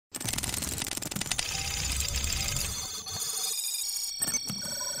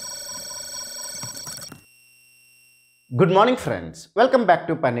Good morning friends, welcome back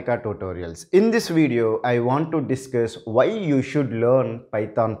to Parnika tutorials. In this video, I want to discuss why you should learn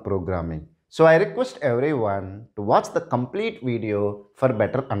Python programming. So I request everyone to watch the complete video for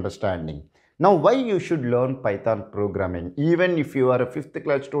better understanding. Now why you should learn Python programming? Even if you are a 5th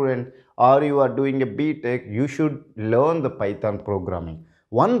class student or you are doing a B.Tech, you should learn the Python programming.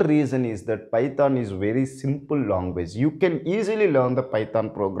 One reason is that Python is very simple language. You can easily learn the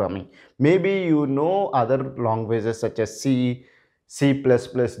Python programming. Maybe you know other languages such as C, C++,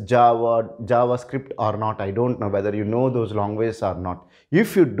 Java, JavaScript or not. I don't know whether you know those languages or not.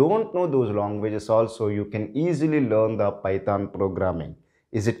 If you don't know those languages also, you can easily learn the Python programming.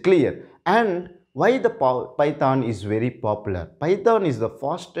 Is it clear? And why the Python is very popular? Python is the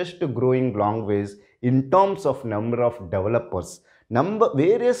fastest growing language in terms of number of developers.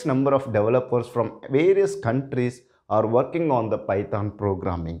 Various number of developers from various countries are working on the Python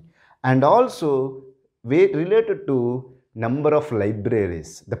programming, and also related to number of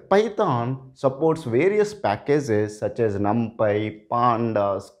libraries. The Python supports various packages such as NumPy,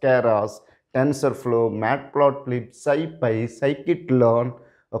 Pandas, Keras, TensorFlow, Matplotlib, SciPy, Scikit-learn,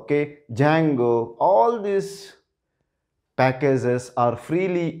 Django. All these packages are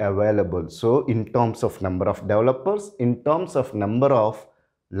freely available. So in terms of number of developers, in terms of number of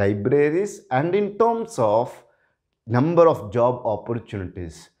libraries, and in terms of number of job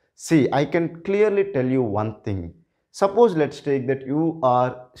opportunities. See, I can clearly tell you one thing. Suppose let's take that you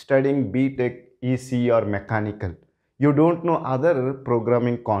are studying B.Tech, EC or mechanical. You don't know other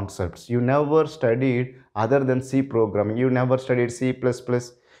programming concepts. You never studied other than C programming. You never studied C++.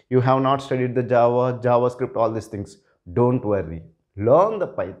 You have not studied the Java, JavaScript, all these things. Don't worry. Learn the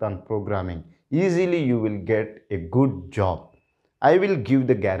Python programming. Easily you will get a good job. I will give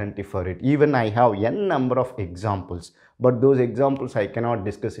the guarantee for it. Even I have n number of examples, but those examples I cannot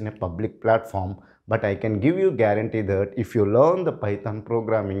discuss in a public platform. But I can give you guarantee that if you learn the Python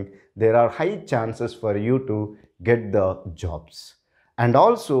programming, there are high chances for you to get the jobs. And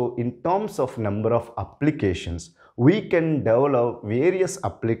also in terms of number of applications, we can develop various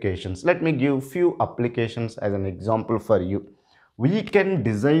applications. Let me give few applications as an example for you. We can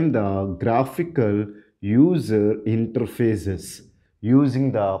design the graphical user interfaces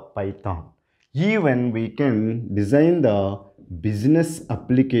using the Python. Even we can design the business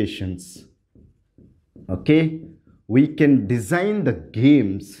applications. We can design the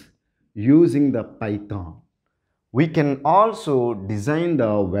games using the Python. We can also design the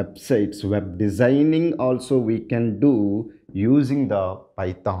websites. Web designing also we can do using the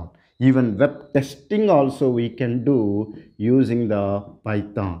Python. Even web testing also we can do using the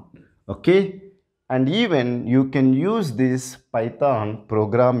Python. And even you can use this Python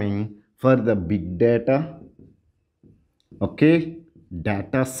programming for the big data,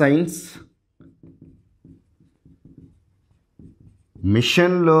 data science,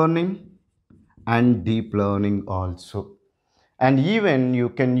 machine learning, and deep learning also. And even you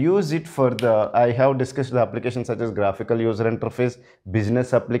can use it for I have discussed the applications such as graphical user interface,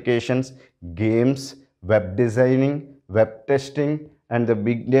 business applications, games, web designing, web testing, and the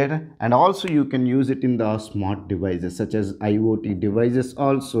big data. And also you can use it in the smart devices such as IoT devices.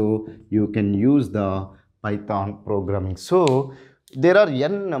 Also you can use the Python programming. So there are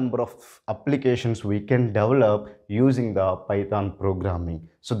n number of applications we can develop using the Python programming.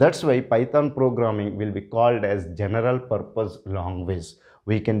 So that's why Python programming will be called as general purpose language.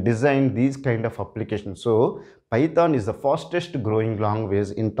 We can design these kind of applications. So Python is the fastest growing language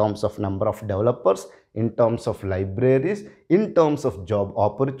in terms of number of developers, in terms of libraries, in terms of job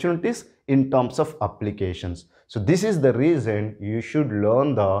opportunities, in terms of applications. So this is the reason you should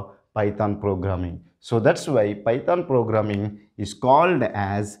learn the Python programming. So that's why Python programming is called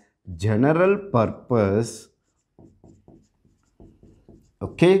as general purpose,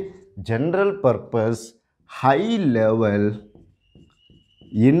 general purpose high level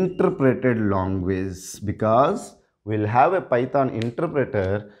interpreted language, because we'll have a Python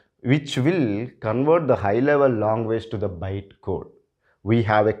interpreter which will convert the high level language to the bytecode. We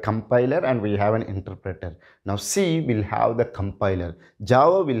have a compiler and we have an interpreter. Now C will have the compiler.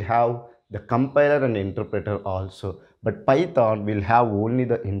 Java will have the compiler and interpreter also. But Python will have only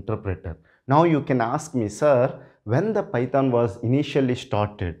the interpreter. Now you can ask me, sir, when the Python was initially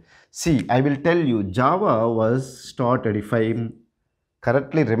started? See, I will tell you, Java was started, if I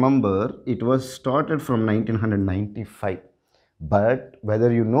correctly remember, it was started from 1995. But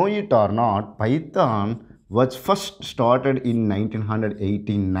whether you know it or not, Python was first started in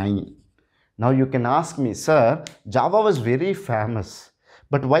 1989. Now you can ask me, sir, Java was very famous,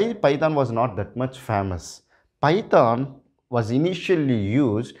 but why Python was not that much famous? Python was initially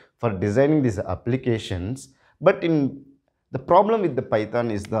used for designing these applications, But in the problem with the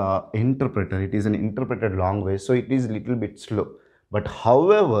Python is the interpreter. It is an interpreted language, so it is little bit slow. But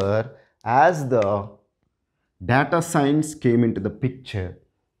however, as the data science came into the picture,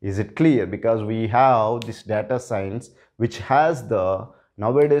 is it clear? Because we have this data science which has the,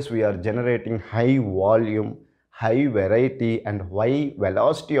 nowadays we are generating high volume, high variety and high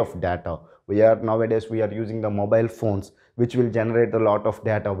velocity of data. We are using the mobile phones which will generate a lot of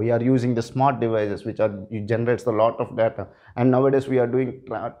data. We are using the smart devices which are, it generates a lot of data. And nowadays we are doing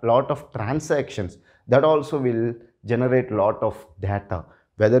a lot of transactions that also will generate a lot of data.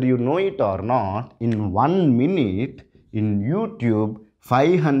 Whether you know it or not, in 1 minute in YouTube,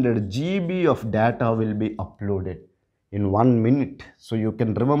 500 GB of data will be uploaded in 1 minute. So you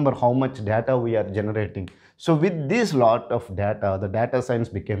can remember how much data we are generating. So with this lot of data, the data science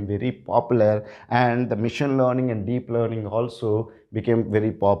became very popular, and the machine learning and deep learning also became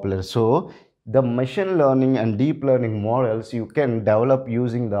very popular. So the machine learning and deep learning models you can develop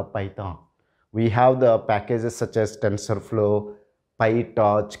using the Python. We have the packages such as TensorFlow,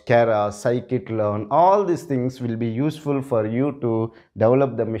 PyTorch, Keras, Scikit-learn. All these things will be useful for you to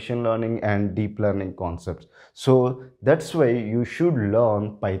develop the machine learning and deep learning concepts. So that's why you should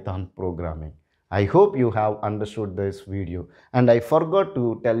learn Python programming. I hope you have understood this video. And I forgot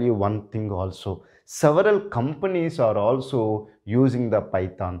to tell you one thing also. Several companies are also using the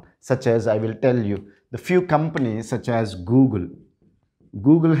Python, such as, I will tell you, the few companies such as Google.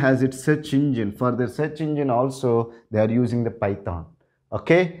 Google has its search engine. For their search engine also they are using the Python.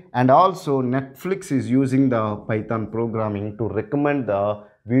 Okay, and also Netflix is using the Python programming to recommend the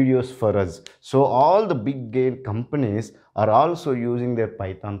videos for us. So all the big game companies are also using their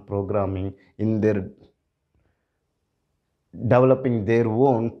Python programming in their developing their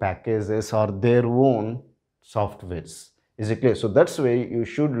own packages or their own softwares. Is it clear? So that's why you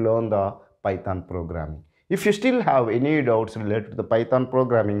should learn the Python programming. If you still have any doubts related to the Python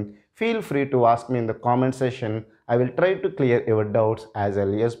programming, feel free to ask me in the comment section. I will try to clear your doubts as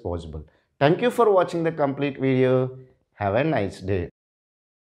early as possible. Thank you for watching the complete video. Have a nice day.